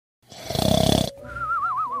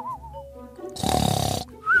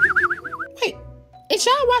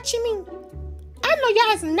watching me? I know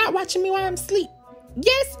y'all is not watching me while I'm asleep.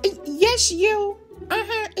 Yes, you.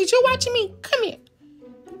 Is you watching me? Come here.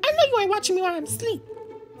 I know you ain't watching me while I'm asleep.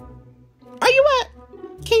 Are you up?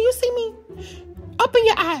 Can you see me? Open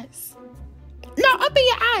your eyes. No, open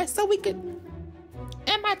your eyes so we could...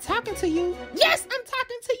 Am I talking to you? Yes, I'm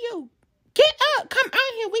talking to you. Get up. Come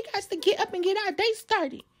on here. We got to get up and get our day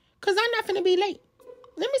started. Because I'm not finna be late.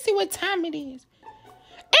 Let me see what time it is.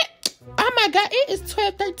 Oh my God, it is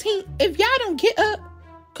 12:13. If y'all don't get up,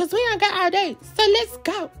 because we ain't got our day. So let's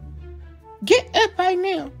go. Get up right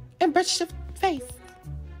now and brush your face.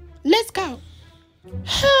 Let's go.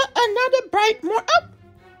 Another bright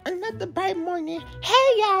morning.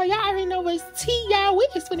 Hey, y'all. Y'all already know it's tea, y'all. We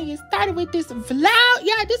just finna get started with this vlog.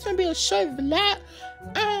 Y'all, this gonna be a short vlog.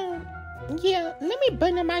 Yeah, let me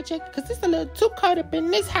button up my jacket because it's a little too cold up in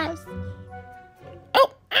this house.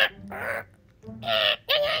 Oh.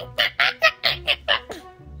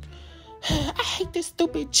 I hate this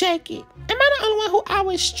stupid jacket. Am I the only one who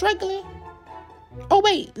always struggling? Oh,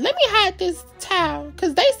 wait. Let me hide this towel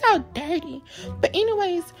because they so dirty. But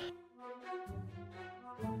anyways...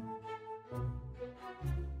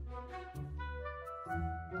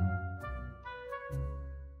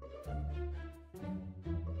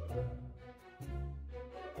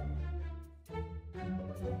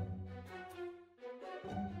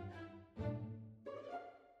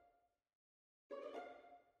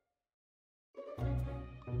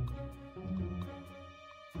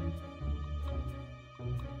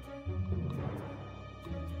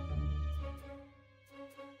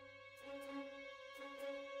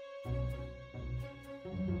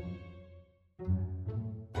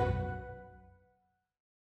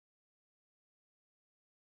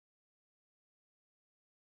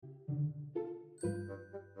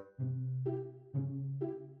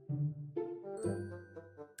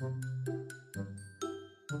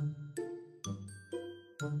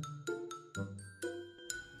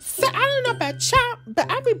 So I don't know about y'all,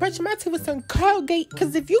 but I be brushing my teeth with some Colgate.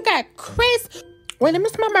 Because if you got crisp... Wait, let me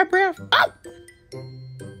smell my breath. Oh!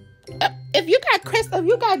 If you got crisp, if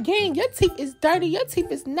you got gang, your teeth is dirty. Your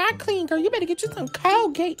teeth is not clean, girl. You better get you some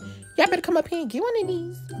Colgate. Y'all better come up here and get one of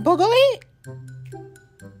these. But go ahead.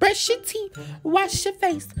 Brush your teeth. Wash your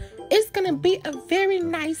face. It's going to be a very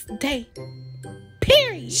nice day.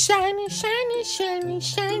 Period. Shining, shining, shining,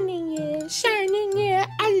 shining, yeah. Shining, yeah.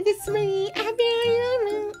 I did this ring. I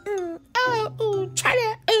been, try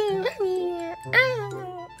that.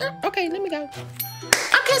 Okay, let me go.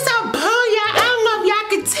 Okay, so boo, y'all. I don't know if y'all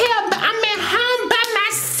can tell, but I'm at home by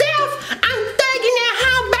myself. I'm thugging at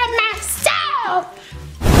home by myself.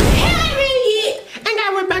 Period. I got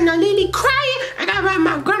to worry about no Lily crying. I got to worry about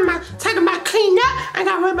my grandma talking about clean up. I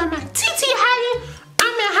got to worry about my TT hiding.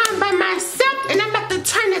 I'm at home by myself, and I'm about to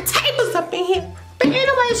turn the tables up in here. But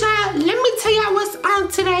anyways, y'all, let me tell y'all what's on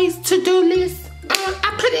today's to-do list.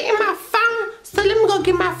 I put it in my phone, so let me go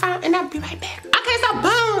get my phone, and I'll be right back. Okay, so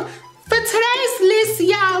boom. For today's list,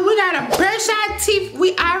 y'all, we gotta brush our teeth.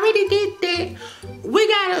 We already did that. We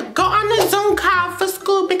gotta go on a Zoom call for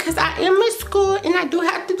school because I am in school, and I do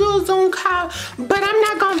have to do a Zoom call, but I'm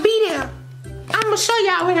not gonna be there. I'm gonna show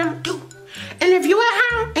y'all what I'm gonna do. And if you're at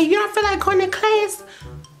home and you don't feel like going to class,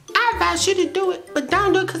 I advise you to do it, but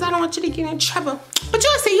don't do it because I don't want you to get in trouble. But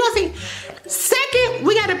you'll see. Second,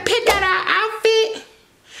 we gotta pick out our outfit.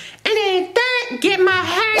 And then third, get my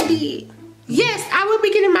hair did. Yes, I will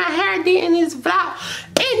be getting my hair did in this vlog.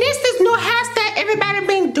 And this is new hairstyle everybody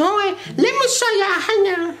been doing. Let me show y'all. Hang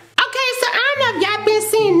on. Okay, so I don't know if y'all been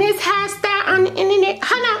seeing this hairstyle on the internet.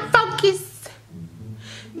 Hold on, focus.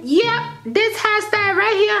 Yep, this hairstyle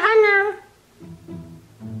right here. Hang on.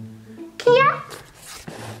 Can y'all?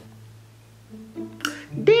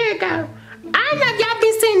 There you go. I don't know if y'all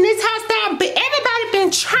been seeing this hairstyle, but everybody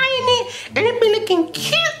been trying it and it been looking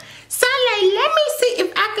cute. So I'm like, let me see if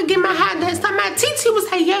I could get my hair done. So my TT was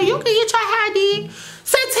like, yo, you can get your hair did.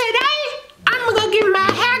 So today, I'm gonna go get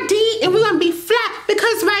my hair did and we're gonna be flat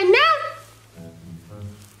because right now,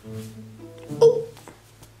 oh,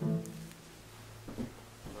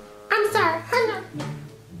 I'm sorry, hang on.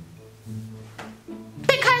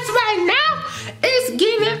 Because right now, it's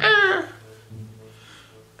giving,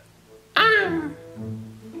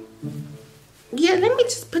 yeah, let me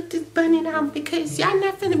just put this bunny down because y'all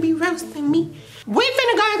not finna be roasting me. We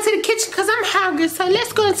finna go into the kitchen because I'm hungry. So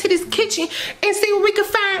let's go into this kitchen and see what we can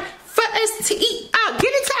find for us to eat. Oh,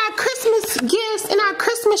 get into our Christmas gifts and our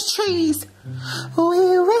Christmas trees.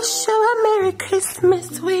 We wish you a Merry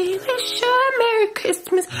Christmas. We wish you a Merry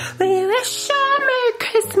Christmas. We wish you a Merry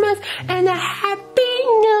Christmas and a Happy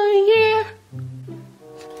New Year.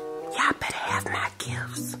 Y'all better have my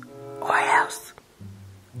gifts or else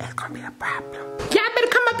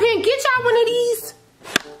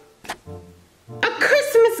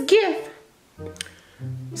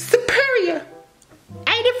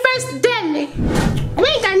Fresh Deli. We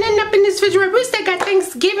ain't got nothing up in this refrigerator. We still got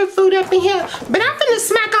Thanksgiving food up in here. But I'm finna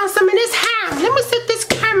smack on some of this ham. Let me set this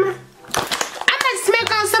camera. I'm gonna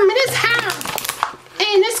smack on some of this ham.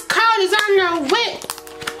 And this cold is on there wet.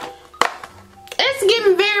 It's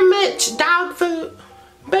giving very much dog food.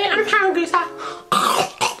 But I'm hungry, so.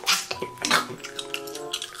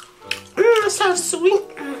 It's so sweet.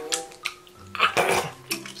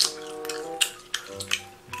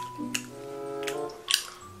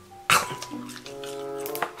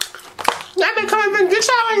 Y'all been coming from this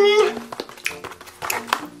shower and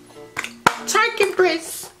turkey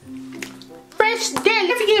breast. Fresh Deli.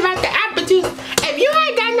 Don't forget about the apple juice. If you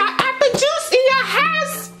ain't got no apple juice in your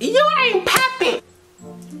house, you ain't popping.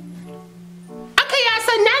 Okay, y'all,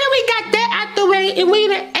 so now that we got that out the way and we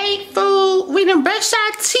done ate food, we done brushed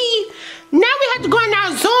our teeth, now we have to go on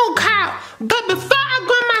our Zoom call. But before I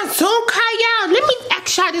go on my Zoom call, y'all, let me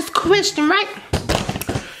ask y'all this question, right?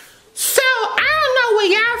 So, I don't know where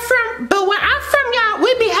y'all from, but where I'm from, y'all,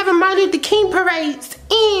 we be having Martin Luther King parades.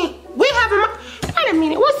 And we have a, wait a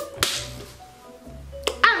minute, we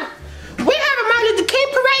have a Martin Luther King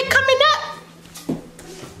parade coming up.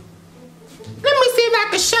 Let me see if I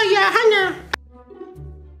can show y'all, hold on.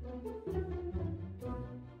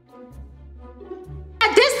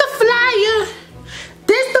 This the flyer.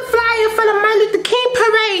 This the flyer for the Martin Luther King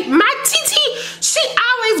parade. My TT, she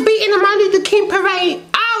always be in the Martin Luther King parade.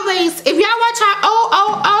 Always. If y'all watch our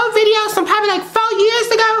old videos from probably like 4 years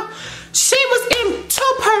ago, she was in 2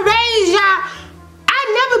 parades, y'all. I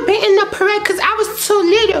never been in the parade because I was too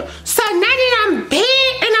little. So now that I'm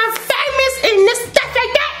big and I'm famous and this stuff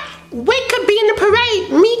like that, we could be in the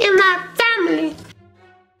parade, me and my family.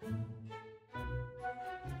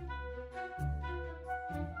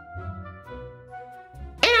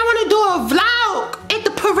 And I want to do a vlog at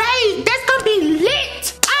the parade. That's going to be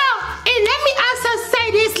lit. Oh, and let me also say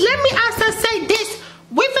this.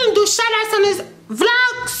 We finna do shout outs on this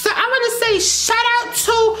vlog. So I want to say shout out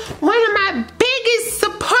to one of my biggest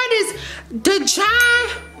supporters, John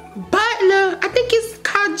Butler. I think it's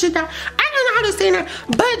called Jadon. I don't know how to say that.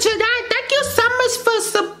 But Jadon, thank you so much for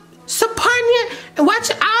supporting it and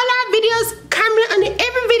watching all our videos, commenting on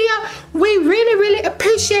every video. We really, really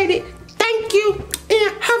appreciate it. Thank you.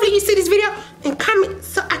 And hopefully you see this video and comment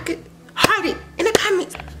so I could heart it in the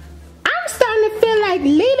comments. I'm starting to feel like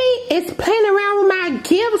Lily is playing around with my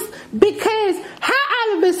gifts because how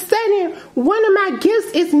all of a sudden one of my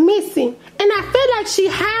gifts is missing. And I feel like she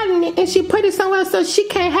hiding it and she put it somewhere so she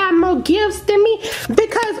can't have more gifts than me.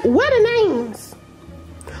 Because what are names?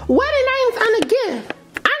 What are names on the gift?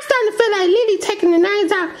 I'm starting to feel like Lily taking the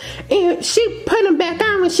names out and she put them back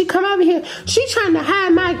on when she come over here. She trying to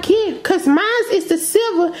hide my gift because mine is the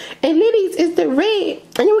silver and Lily's is the red.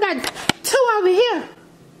 And then we got 2 over here,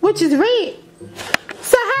 which is red.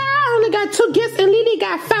 So how I only got 2 gifts and Lily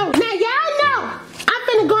got 4. Now y'all know I'm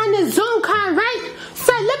finna go on this Zoom call, right?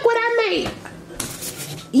 So look what I made.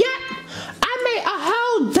 Yep, I made a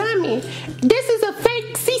whole dummy. This is a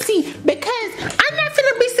fake Cece because I'm not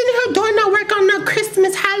finna be sitting here doing no work on no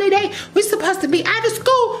Christmas holiday. We supposed to be out of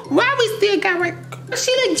school. Why we still got work?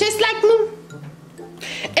 She look just like me.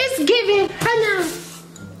 It's giving. Hold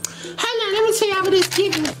on, let me tell y'all what it's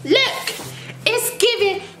giving. Look, it's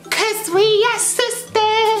giving cause we are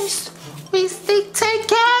sisters. We stick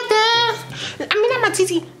together. I mean, not my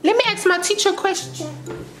TT. Let me ask my teacher a question.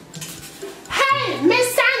 Hey,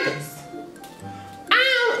 Miss Sanders.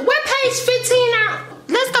 What page 15 out?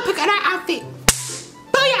 Let's go pick out our outfit.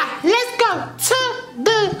 Booyah, let's go to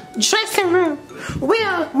the dressing room.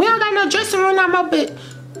 Well, we don't got no dressing room no more, but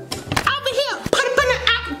over here, put up in the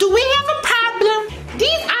out. Do we have a problem?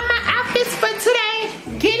 These are my outfits for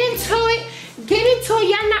today. Get into it.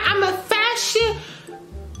 Y'all know I'm a fashion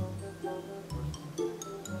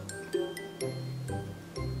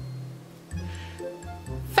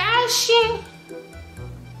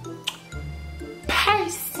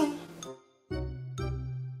person.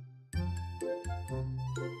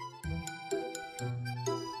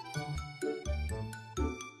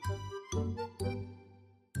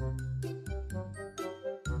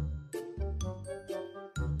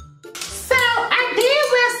 So I did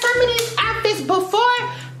wear some of these outfits before,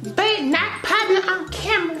 but not probably on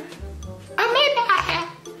camera. Or maybe I have.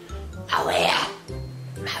 Oh yeah,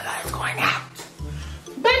 my voice going out.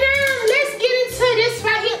 But let's get into this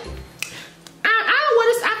right here. I wore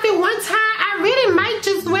this outfit one time. I really might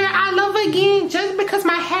just wear it all over again just because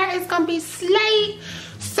my hair is gonna be slayed.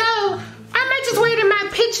 So I might just wear it in my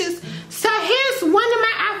pictures. So here's one of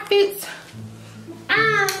my outfits.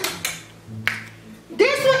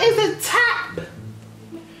 This one is a top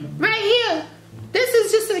right here. This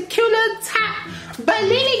is just a cute little top. But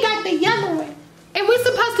Lily got the yellow one. And we're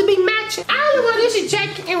supposed to be matching. I only wore this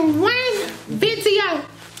jacket in one video.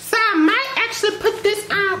 So I might actually put this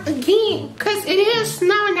on again. Because it is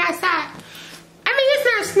snowing outside. I mean, it's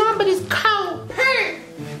not snowing, but it's cold.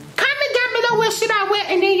 Comment down below what should I wear.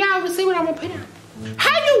 And then y'all will see what I'm going to put on.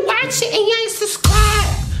 How you watching and you ain't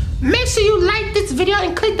subscribed? Make sure you like this video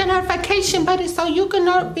and click the notification button so you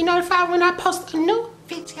can be notified when I post a new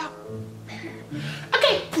video.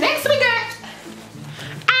 Okay, next we got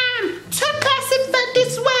too classic for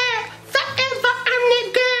this word. Forever I'm that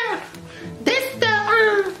girl. This the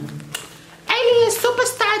alien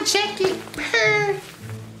superstar jacket.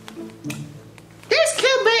 This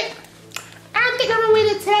cute, but I don't think I'm gonna wear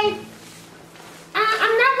it today.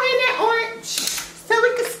 I'm not wearing that orange, so we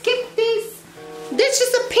can skip this. This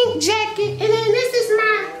is a pink jacket, and then this is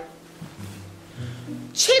my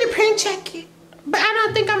cheetah print jacket. But I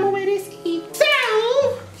don't think I'm gonna wear this either. So,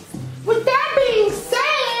 with that being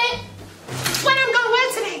said, what I'm gonna wear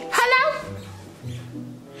today? Hello?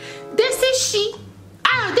 This is she.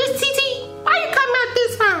 Oh, this Cece. Why you coming out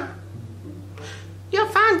this phone? Your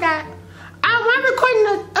phone died. I'm recording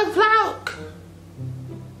a vlog.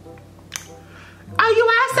 Are you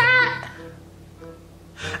outside?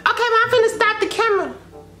 Okay, well, I'm finna stop the camera.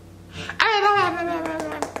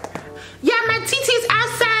 Yeah, my TT is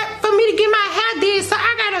outside for me to get my hair did, so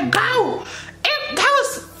I gotta go. That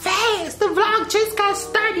was fast. The vlog just got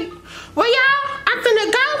started. Well, y'all, I'm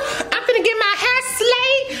finna go. I'm finna get my hair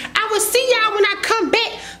slayed. I will see y'all when I come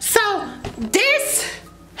back. So, this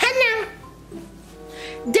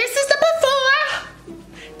is the before.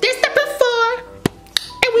 This the before.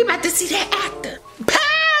 And we about to see that after.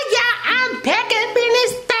 Y'all, I'm back up in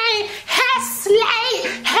this thing. Hair slayed.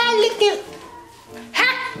 Hair looking.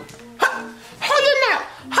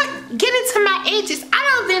 Get into my edges. I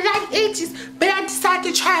don't really like edges, but I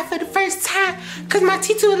decided to try it for the first time because my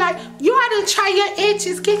teacher was like, you ought to try your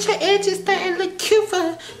edges. Get your edges done and look cute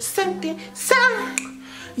for something. So,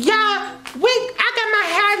 y'all, I got my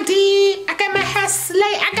hair did. I got my hair slayed.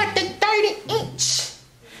 I got the 30-inch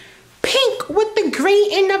pink with the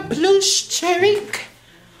green and the blue streak.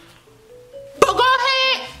 But go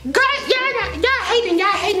ahead.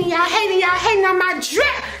 Y'all hating on my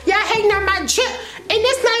drip. Y'all hating on my drip. And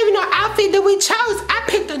it's not even no outfit that we chose. I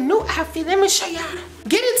picked a new outfit. Let me show y'all.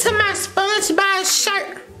 Get into my SpongeBob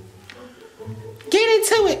shirt. Get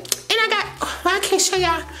into it. And I got, I can't show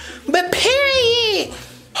y'all. But period.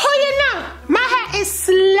 Who you know? My hair is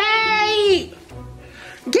slayed.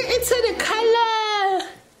 Get into the color.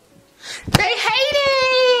 They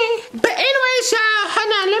hating. But anyways, y'all,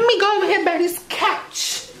 hold on. Let me go over here by this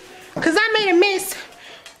couch. Because I made a mess.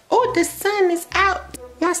 Oh, the sun is out.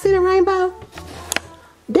 Y'all see the rainbow?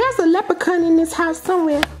 There's a leprechaun in this house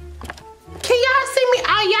somewhere. Can y'all see me?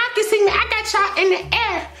 Oh, y'all can see me. I got y'all in the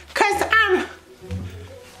air. Because I'm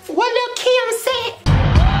what Lil' Kim said.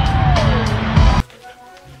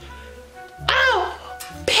 Oh,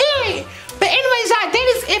 period. But anyways, y'all, that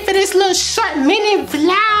is it for this little short mini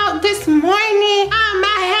vlog this morning.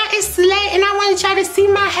 My hair is slayed and I wanted y'all to see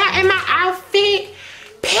my hair and my outfit.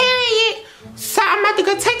 Period. So I'm about to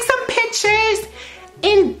go take some pictures.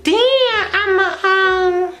 And then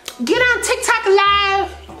I'ma get on TikTok live.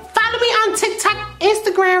 Follow me on TikTok,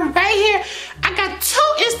 Instagram right here. I got 2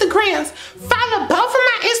 Instagrams. Follow both of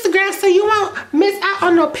my Instagrams so you won't miss out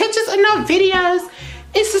on no pictures or no videos.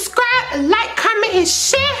 And subscribe, like, comment, and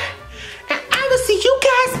share. And I will see you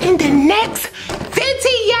guys in the next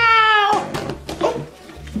video.